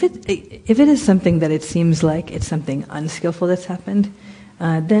 if it is something that it seems like it's something unskillful that's happened,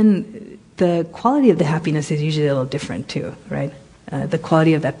 then the quality of the happiness is usually a little different too, right? The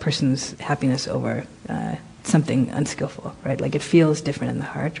quality of that person's happiness over something unskillful, right? Like, it feels different in the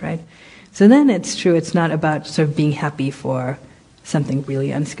heart, right? So then it's true, it's not about sort of being happy for something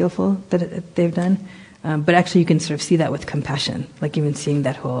really unskillful that they've done, but actually you can sort of see that with compassion, like even seeing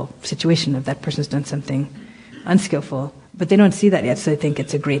that whole situation of that person's done something unskillful, but they don't see that yet, so they think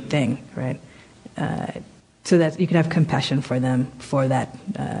it's a great thing, right? So that you can have compassion for them for that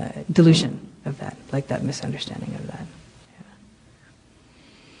delusion of that, like that misunderstanding of that.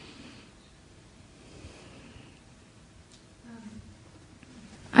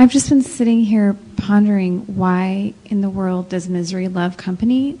 I've just been sitting here pondering, why in the world does misery love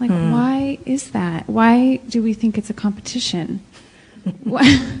company? Like, why is that? Why do we think it's a competition?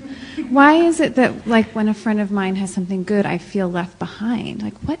 Why is it that, like, when a friend of mine has something good, I feel left behind?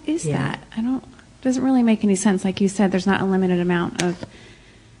 Like, what is that? It doesn't really make any sense. Like you said, there's not a limited amount of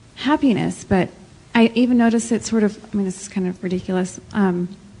happiness, but I even notice it sort of, this is kind of ridiculous,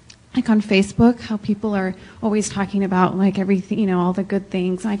 like on Facebook, how people are always talking about, like, everything, all the good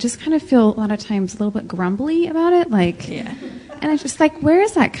things. I just kind of feel a lot of times a little bit grumbly about it, like, and I just like, where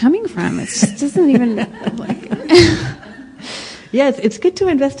is that coming from? It just doesn't even, like... Yeah, it's good to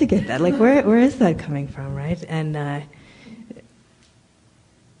investigate that. Like, where is that coming from, right? And,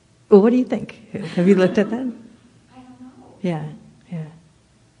 well, what do you think? Have you looked at that? I don't know. Yeah.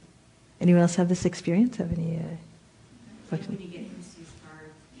 Anyone else have this experience? Have any... Like when you get Christmas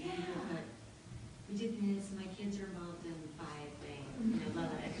cards, and people put, we did this, my kids are involved in 5 things, and I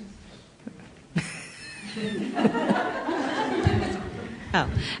love it.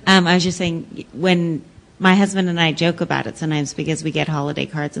 I was just saying, when my husband and I joke about it sometimes because we get holiday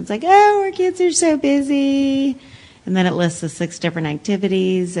cards, and it's like, oh, our kids are so busy. And then it lists the 6 different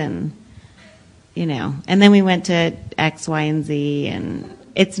activities, and, and then we went to X, Y, and Z. And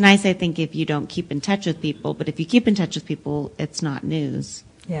it's nice, I think, if you don't keep in touch with people, but if you keep in touch with people, it's not news.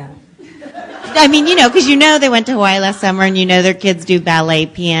 Yeah. I mean, because they went to Hawaii last summer, and their kids do ballet,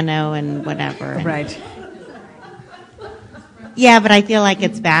 piano, and whatever. Right. Yeah, but I feel like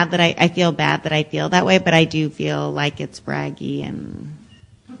it's bad that I feel bad that I feel that way, but I do feel like it's braggy,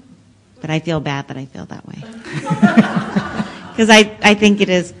 but I feel bad that I feel that way. Because I think it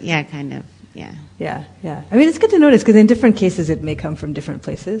is, kind of, yeah. Yeah. I mean, it's good to notice, because in different cases it may come from different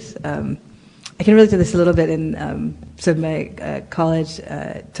places. I can relate to this a little bit in my college.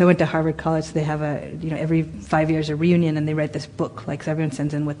 So I went to Harvard College. So they have every 5 years a reunion, and they write this book. Like, so everyone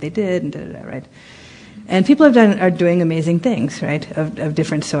sends in what they did, and right? And people are doing amazing things, right, of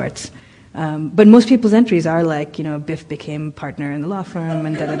different sorts. But most people's entries are like, Biff became partner in the law firm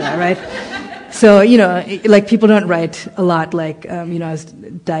and right? So, like people don't write a lot like, I was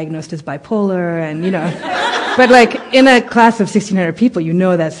diagnosed as bipolar and, but like in a class of 1,600 people,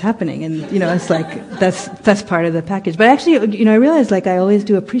 that's happening. And, it's like, that's part of the package. But actually, I realize like I always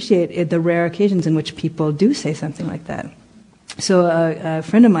do appreciate the rare occasions in which people do say something like that. So a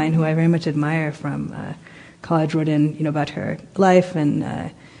friend of mine who I very much admire from college wrote in, about her life,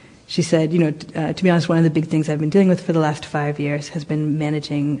 and she said, to be honest, one of the big things I've been dealing with for the last 5 years has been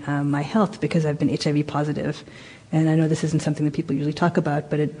managing my health, because I've been HIV positive. And I know this isn't something that people usually talk about,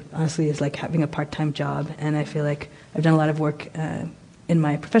 but it honestly is like having a part-time job. And I feel like I've done a lot of work in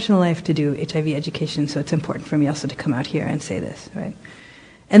my professional life to do HIV education, so it's important for me also to come out here and say this, right?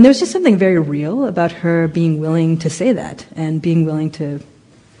 And there's just something very real about her being willing to say that, and being willing to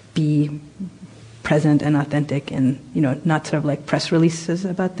be present and authentic, and not sort of like press releases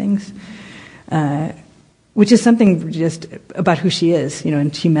about things, which is something just about who she is,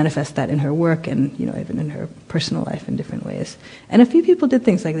 and she manifests that in her work and even in her personal life in different ways. And a few people did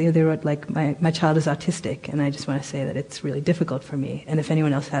things like they wrote like my child is autistic, and I just want to say that it's really difficult for me. And if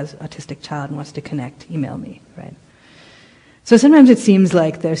anyone else has autistic child and wants to connect, email me, right? So sometimes it seems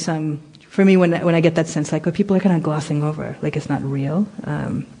like there's some, for me, when I get that sense, like, people are kind of glossing over, like it's not real.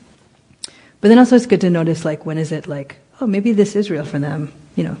 But then also it's good to notice, like, when is it like, oh, maybe this is real for them,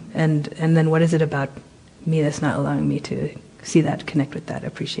 and then what is it about me that's not allowing me to see that, connect with that,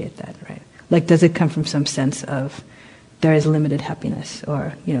 appreciate that, right? Like, does it come from some sense of there is limited happiness,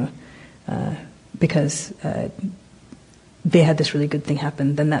 or, because they had this really good thing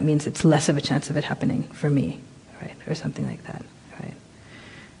happen, then that means it's less of a chance of it happening for me, right? Or something like that, right?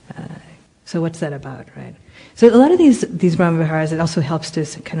 So what's that about, right? So a lot of these Brahma-Viharas, it also helps to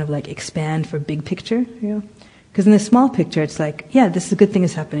kind of like expand for big picture, Because in the small picture, it's like, yeah, this is a good thing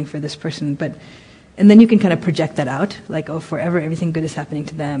is happening for this person, and then you can kind of project that out, like, oh, forever everything good is happening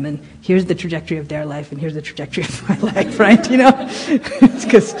to them, and here's the trajectory of their life, and here's the trajectory of my life, right?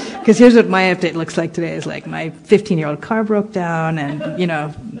 Because here's what my update looks like today is like my 15-year-old car broke down, and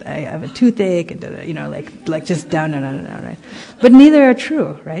I have a toothache, and like just down, right? But neither are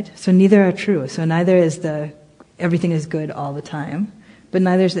true, right? So neither are true. So neither is everything is good all the time, but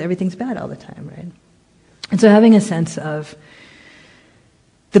neither is everything's bad all the time, right? And so having a sense of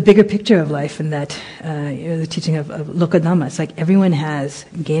the bigger picture of life, and that the teaching of Lokadhamma, it's like everyone has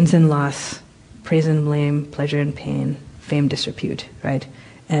gains and loss, praise and blame, pleasure and pain, fame, disrepute, right?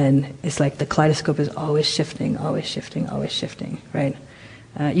 And it's like the kaleidoscope is always shifting, always shifting, always shifting, right?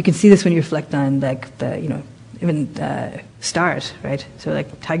 You can see this when you reflect on like even stars, right? So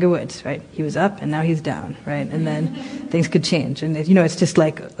like Tiger Woods, right? He was up and now he's down, right? And then things could change, and it's just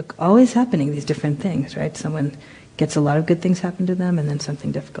like always happening, these different things, right? Someone gets a lot of good things happen to them, and then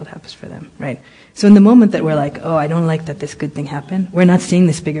something difficult happens for them, right? So in the moment that we're like, oh, I don't like that this good thing happened, we're not seeing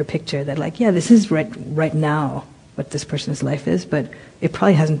this bigger picture that like, yeah, this is right now what this person's life is, but it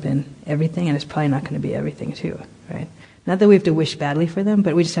probably hasn't been everything, and it's probably not going to be everything too, right? Not that we have to wish badly for them,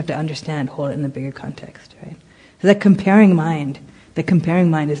 but we just have to understand, hold it in the bigger context, right? So the comparing mind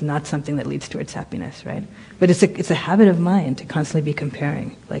is not something that leads towards happiness, right? But it's a habit of mind to constantly be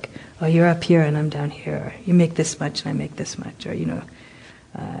comparing, like, oh, you're up here and I'm down here, or you make this much and I make this much, or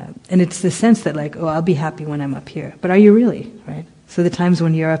and it's the sense that like, oh, I'll be happy when I'm up here, but are you really, right? So the times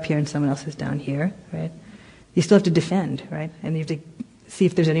when you're up here and someone else is down here, right? You still have to defend, right? And you have to see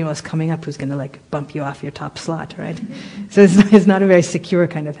if there's anyone else coming up who's going to like bump you off your top slot, right? So it's not a very secure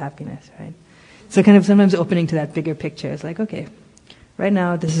kind of happiness, right? So kind of sometimes opening to that bigger picture is like, okay, right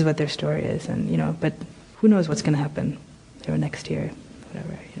now this is what their story is, and but who knows what's going to happen next year,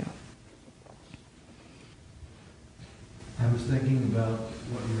 whatever. I was thinking about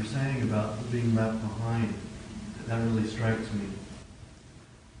what you were saying about being left behind. That really strikes me.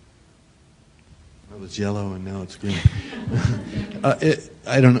 It was yellow and now it's green.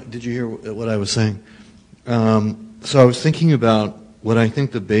 I don't know. Did you hear what I was saying? So I was thinking about what I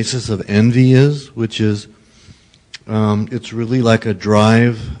think the basis of envy is, which is it's really like a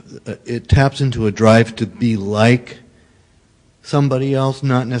drive. It taps into a drive to be like somebody else,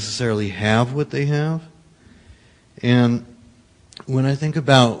 not necessarily have what they have. And when I think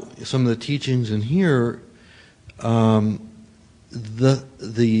about some of the teachings in here, the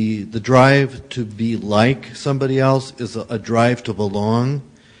drive to be like somebody else is a drive to belong,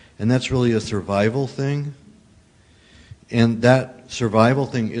 and that's really a survival thing. And that survival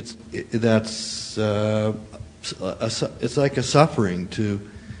thing, it's like a suffering to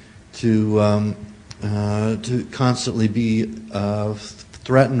constantly be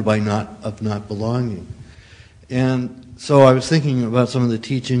threatened by not belonging. And so I was thinking about some of the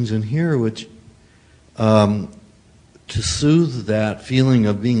teachings in here, which to soothe that feeling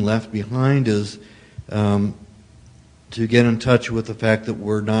of being left behind is to get in touch with the fact that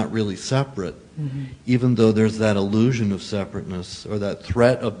we're not really separate, even though there's that illusion of separateness or that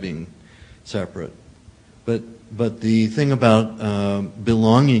threat of being separate. But the thing about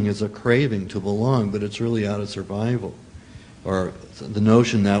belonging is a craving to belong, but it's really out of survival, or the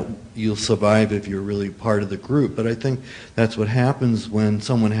notion that you'll survive if you're really part of the group. But I think that's what happens when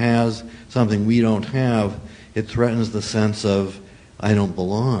someone has something we don't have. It threatens the sense of, I don't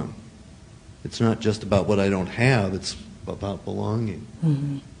belong. It's not just about what I don't have, it's about belonging.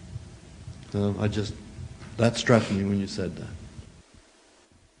 Mm-hmm. So that struck me when you said that.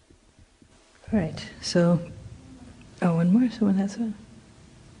 All right, so, one more. Someone has a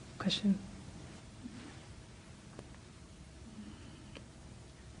question?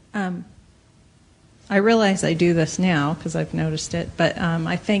 I realize I do this now because I've noticed it, but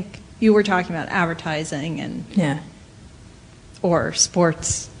I think you were talking about advertising and or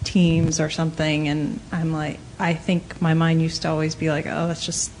sports teams or something, and I'm like, I think my mind used to always be like, oh, that's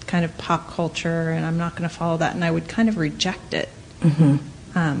just kind of pop culture, and I'm not going to follow that, and I would kind of reject it,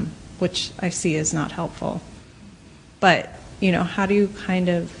 which I see as not helpful. But how do you kind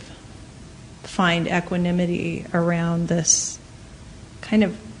of find equanimity around this kind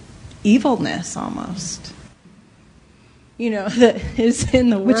of evilness almost, that is in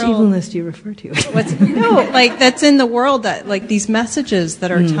the world? Which evilness do you refer to? That's in the world, that like these messages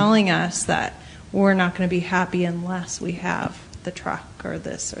that are telling us that we're not going to be happy unless we have the truck or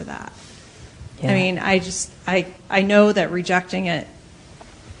this or that. Yeah. I mean, I know that rejecting it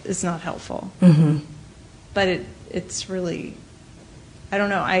is not helpful, but it's really, I don't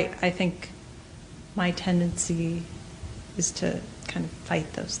know, I think my tendency is to kind of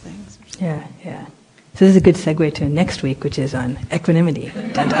fight those things. Yeah. So this is a good segue to next week, which is on equanimity.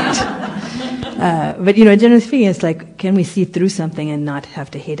 But generally speaking, it's like, can we see through something and not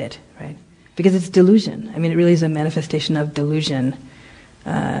have to hate it, right? Because it's delusion. I mean, it really is a manifestation of delusion.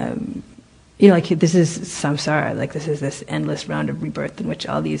 Like this is samsara, like this is this endless round of rebirth in which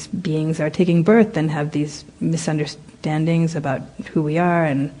all these beings are taking birth and have these misunderstandings about who we are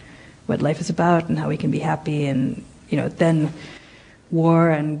and what life is about and how we can be happy, and then war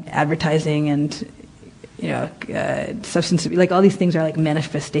and advertising and substance abuse, like all these things are like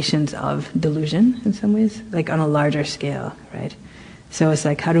manifestations of delusion in some ways, like on a larger scale, right? So it's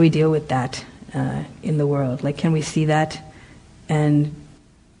like, how do we deal with that in the world? Like, can we see that, and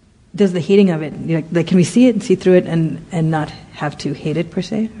does the hating of it, like, can we see it and see through it and not have to hate it per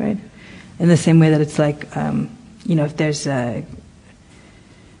se, right? In the same way that it's like, if there's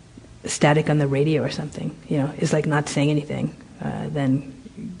static on the radio or something, is like not saying anything, then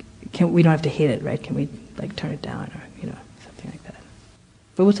we don't have to hate it, right? Can we like turn it down or something like that?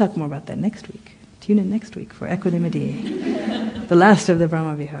 But we'll talk more about that next week. Tune in next week for equanimity, the last of the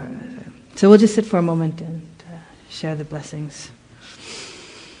Brahma-Vihara. So we'll just sit for a moment and share the blessings.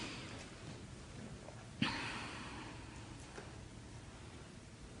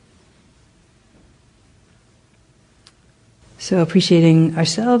 So appreciating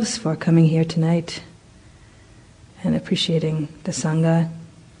ourselves for coming here tonight, and appreciating the Sangha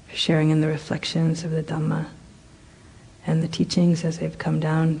for sharing in the reflections of the Dhamma and the teachings as they've come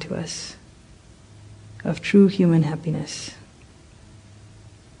down to us of true human happiness.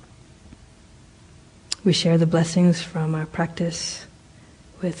 We share the blessings from our practice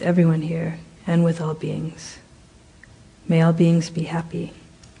with everyone here and with all beings. May all beings be happy.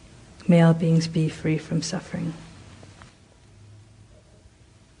 May all beings be free from suffering.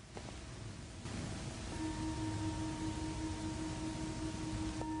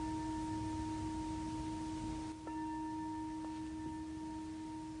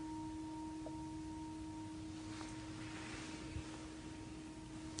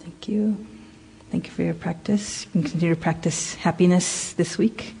 Thank you. Thank you for your practice. You can continue to practice happiness this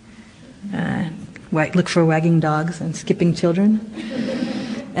week. Look for wagging dogs and skipping children.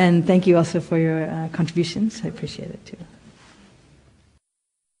 And thank you also for your contributions. I appreciate it too.